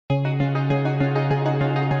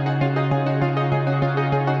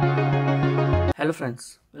Hello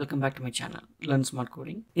friends, welcome back to my channel Learn Smart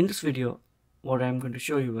Coding. In this video, what I'm going to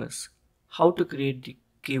show you is how to create the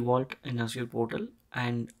key vault in Azure portal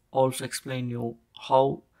and also explain you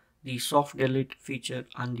how the soft delete feature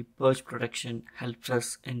and the purge protection helps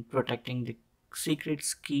us in protecting the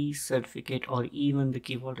secrets, key, certificate or even the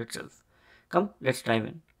key vault itself. Come, let's dive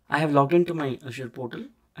in. I have logged into my Azure portal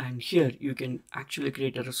and here you can actually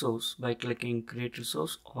create a resource by clicking create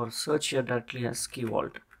resource or search here directly as key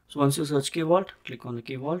vault. So once you search key vault, click on the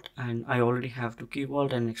key vault, and I already have two key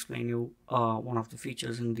vault and explain you one of the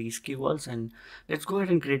features in these key vaults. And let's go ahead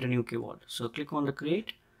and create a new key vault. So click on the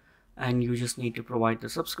create and you just need to provide the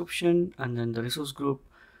subscription and then the resource group.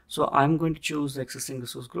 So I'm going to choose the existing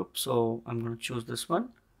resource group. So I'm going to choose this one.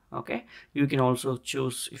 Okay, you can also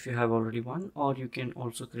choose if you have already one, or you can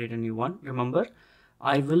also create a new one. Remember,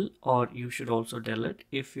 I will or you should also delete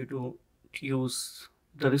if you do use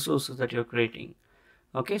the resources that you're creating.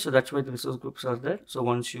 Okay, so that's why the resource groups are there. So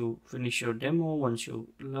once you finish your demo, once you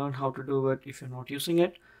learn how to do it, if you're not using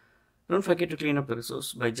it, don't forget to clean up the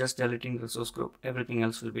resource by just deleting the resource group. Everything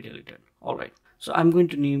else will be deleted. All right, so I'm going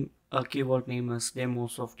to name a key vault name as demo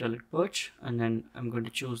soft delete purge, and then I'm going to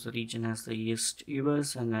choose the region as the East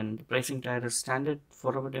US, and then the pricing tier is standard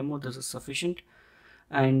for our demo. This is sufficient.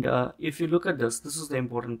 And if you look at this is the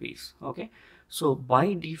important piece. Okay, so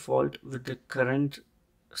by default with the current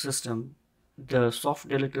system, the soft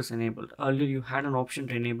delete is enabled. Earlier you had an option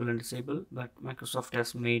to enable and disable, but Microsoft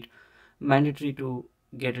has made mandatory to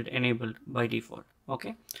get it enabled by default.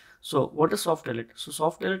 Okay, so what is soft delete? So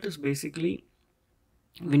soft delete is basically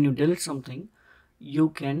when you delete something, you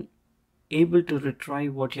can able to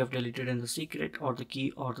retrieve what you have deleted in the secret or the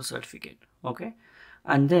key or the certificate. Okay,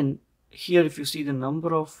 and then here if you see the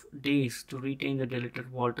number of days to retain the deleted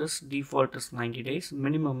vault is default is 90 days,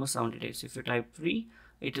 minimum is 70 days. If you type free,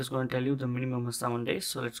 it is going to tell you the minimum is 7 days.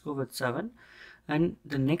 So let's go with 7. And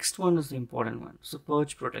the next one is the important one. So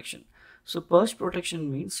purge protection. So purge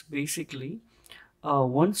protection means basically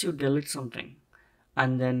once you delete something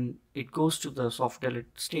and then it goes to the soft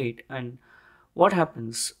delete state, and what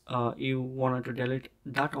happens, you wanted to delete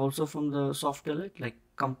that also from the soft delete, like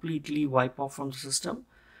completely wipe off from the system,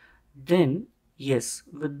 then yes,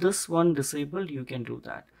 with this one disabled you can do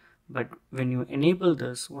that. But when you enable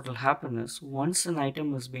this, what will happen is once an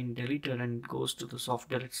item has been deleted and goes to the soft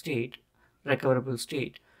delete state, recoverable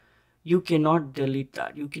state, you cannot delete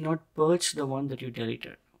that. You cannot purge the one that you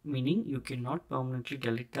deleted, meaning you cannot permanently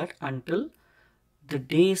delete that until the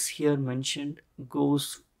days here mentioned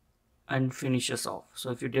goes and finishes off.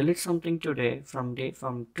 So if you delete something today, from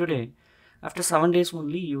today, after 7 days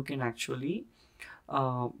only you can actually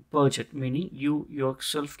purge it, meaning you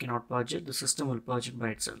yourself cannot purge it, the system will purge it by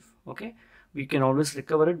itself. Okay, we can always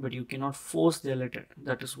recover it, but you cannot force delete it.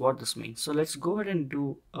 That is what this means. So let's go ahead and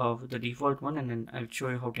do the default one, and then I'll show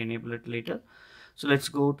you how to enable it later. So let's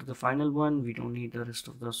go to the final one. We don't need the rest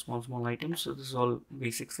of the small items, so this is all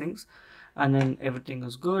basic things, and then everything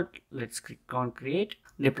is good. Let's click on create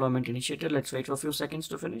deployment initiator. Let's wait for a few seconds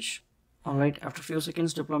to finish. All right, after a few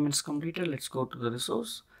seconds deployment is completed. Let's go to the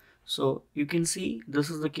resource. So you can see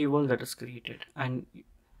this is the key vault that is created, and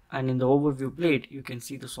in the overview blade you can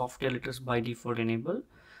see the soft delete is by default enabled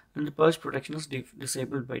and the purge protection is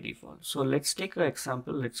disabled by default. So let's take an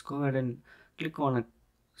example. Let's go ahead and click on a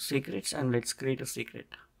secrets and let's create a secret.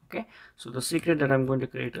 Okay, so the secret that I'm going to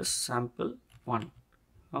create is sample 1.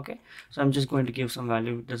 Okay, so I'm just going to give some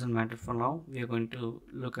value. It doesn't matter for now. We are going to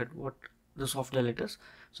look at what the soft delete is.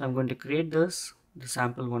 So I'm going to create this. The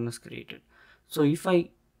sample 1 is created. So if I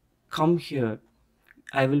come here,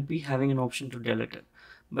 I will be having an option to delete it.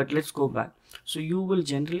 But let's go back. So you will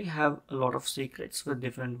generally have a lot of secrets with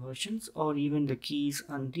different versions, or even the keys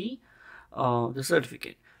and the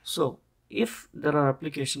certificate. So if there are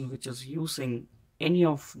applications which is using any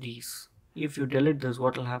of these, if you delete this,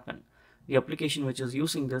 what will happen? The application which is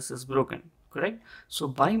using this is broken, correct? So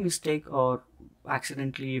by mistake or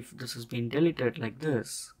accidentally, if this has been deleted like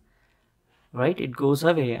this, right, it goes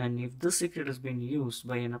away, and if this secret has been used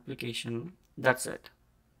by an application, that's it,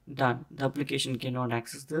 done. The application cannot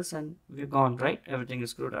access this and we're gone, right? Everything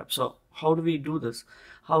is screwed up. So how do we do this?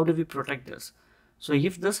 How do we protect this? So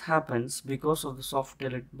if this happens because of the soft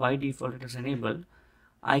delete, by default it is enabled,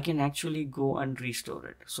 I can actually go and restore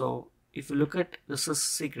it. So if you look at this is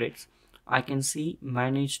secrets, I can see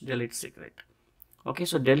manage delete secret. Okay,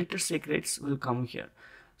 so deleted secrets will come here.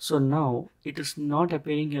 So now it is not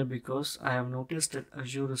appearing here because I have noticed that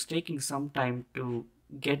Azure is taking some time to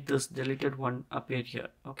get this deleted one appear here.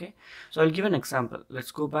 Okay, so I'll give an example.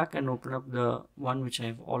 Let's go back and open up the one which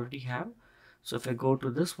I already have. So if I go to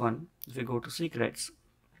this one, if I go to secrets,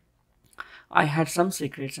 I had some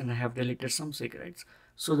secrets and I have deleted some secrets.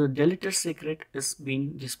 So the deleted secret is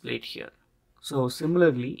being displayed here. So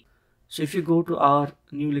similarly, so if you go to our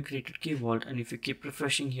newly created key vault and if you keep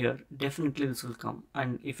refreshing here, definitely this will come.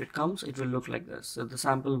 And if it comes, it will look like this. So the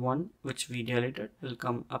sample one, which we deleted, will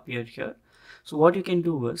come appear here. So what you can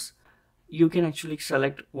do is, you can actually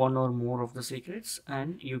select one or more of the secrets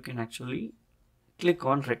and you can actually click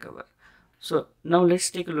on recover. So now let's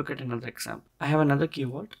take a look at another example. I have another key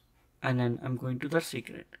vault and then I'm going to the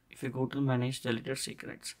secret. If you go to manage deleted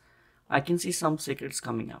secrets, I can see some secrets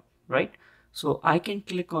coming up, right? So I can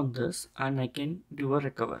click on this and I can do a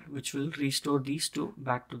recover, which will restore these two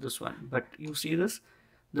back to this one. But you see this,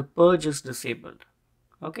 the purge is disabled.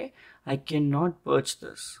 Okay, I cannot purge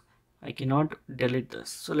this. I cannot delete this.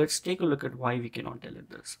 So let's take a look at why we cannot delete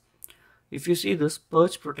this. If you see this,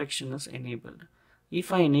 purge protection is enabled.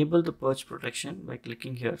 If I enable the purge protection by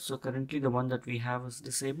clicking here, so currently the one that we have is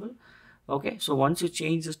disabled. Okay, so once you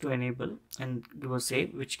change this to enable and do a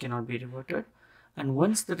save, which cannot be reverted, and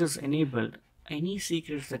once that is enabled, any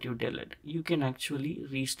secrets that you delete, you can actually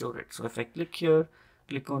restore it. So if I click here,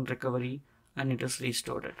 click on recovery, and it is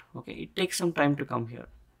restored it. Okay, it takes some time to come here.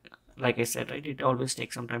 Like I said, right, it always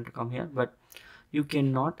takes some time to come here, but you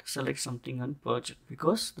cannot select something and purge it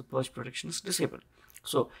because the purge protection is disabled.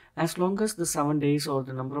 So as long as the 7 days or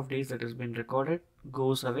the number of days that has been recorded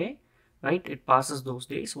goes away, right, it passes those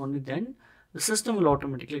days, only then the system will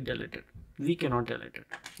automatically delete it. We cannot delete it.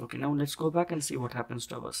 Okay, now let's go back and see what happens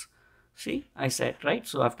to us. See, I said, right,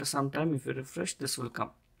 so after some time, if you refresh, this will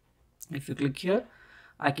come. If you click here,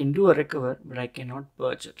 I can do a recover, but I cannot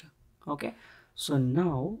purge it. Okay, so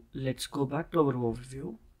now let's go back to our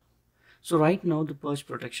overview. So right now the purge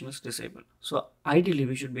protection is disabled. So ideally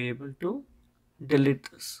we should be able to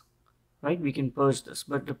delete this, right? We can purge this,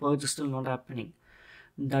 but the purge is still not happening.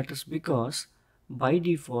 That is because by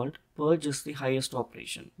default purge is the highest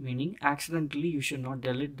operation, meaning accidentally you should not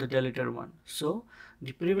delete the deleted one. So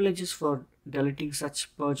the privileges for deleting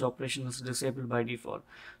such purge operation is disabled by default.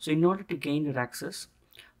 So in order to gain that access,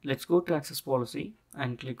 let's go to access policy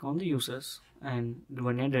and click on the users and do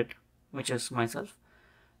an edit, which is myself.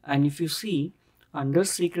 And if you see under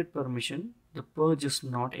secret permission, the purge is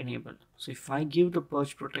not enabled. So if I give the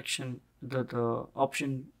purge protection, the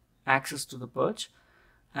option access to the purge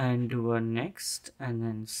and do a next and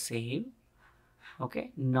then save.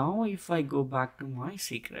 Okay, now if I go back to my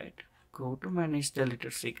secret, go to manage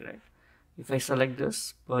deleted secret. If I select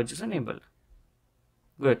this, purge is enabled.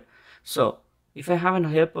 Good. So if I have a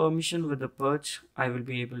higher permission with the purge, I will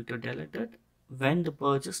be able to delete it when the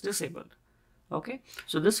purge is disabled. Okay,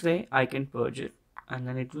 so this way I can purge it and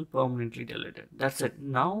then it will permanently delete it. That's it.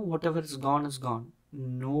 Now whatever is gone is gone.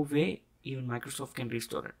 No way even Microsoft can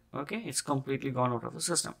restore it. Okay, it's completely gone out of the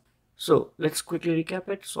system. So let's quickly recap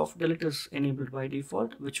it. Soft delete is enabled by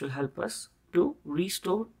default, which will help us to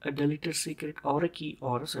restore a deleted secret or a key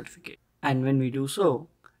or a certificate. And when we do so,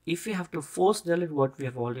 if we have to force delete what we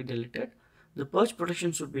have already deleted, the purge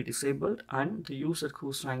protection should be disabled and the user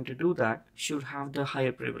who's trying to do that should have the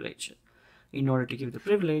higher privilege. In order to give the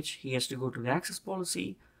privilege, he has to go to the access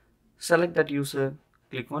policy, select that user,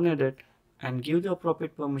 click on edit, and give the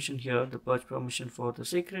appropriate permission here, the purge permission for the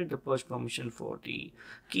secret, the purge permission for the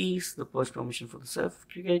keys, the purge permission for the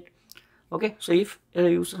certificate. Okay, so if a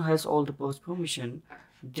user has all the purge permission,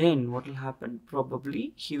 then what will happen?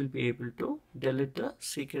 Probably he will be able to delete the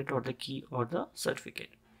secret or the key or the certificate.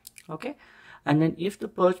 Okay, and then if the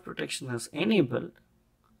purge protection is enabled,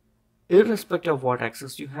 irrespective of what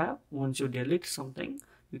access you have, once you delete something,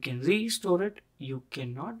 you can restore it. You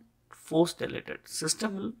cannot force delete it.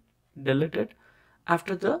 System will delete it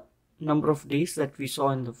after the number of days that we saw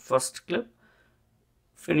in the first clip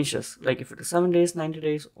finishes. Like if it is 7 days, 90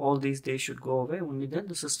 days, all these days should go away. Only then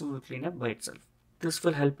the system will clean up by itself. This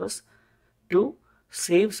will help us to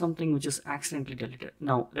save something which is accidentally deleted.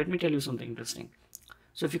 Now, let me tell you something interesting.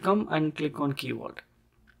 So if you come and click on Key Vault,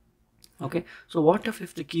 okay, so what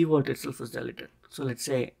if the key vault itself is deleted? So let's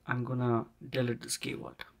say I'm gonna delete this key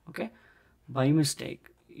vault. Okay, by mistake,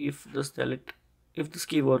 if this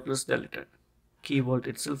key vault is deleted, key vault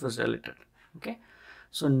itself is deleted. Okay,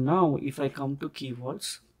 so now if I come to key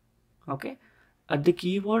vaults, okay, at the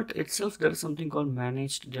key vault itself there is something called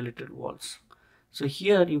managed deleted vaults. So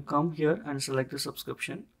here you come here and select the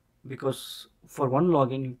subscription, because for one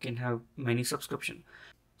login you can have many subscription.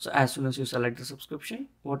 So as soon as you select the subscription,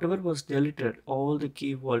 whatever was deleted, all the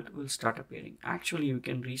key vault will start appearing. Actually, you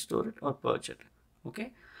can restore it or purge it.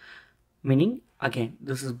 Okay, meaning again,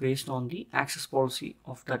 this is based on the access policy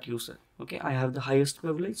of that user. Okay, I have the highest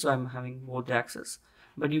privilege, so I'm having both the access,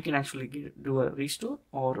 but you can actually do a restore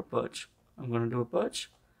or a purge. I'm going to do a purge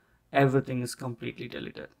everything is completely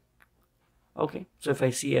deleted. Okay, so if I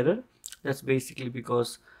see error, that's basically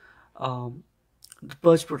because the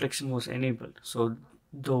purge protection was enabled, so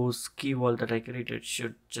those key vault that I created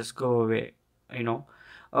should just go away,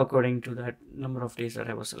 according to that number of days that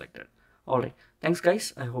I was selected. Alright, thanks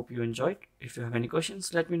guys, I hope you enjoyed. If you have any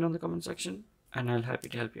questions, let me know in the comment section and I'll happy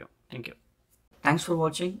to help you. Thank you. Thanks for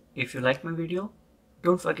watching. If you like my video,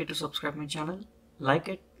 don't forget to subscribe my channel, like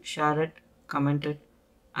it, share it, comment it,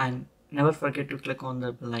 and never forget to click on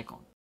the bell icon.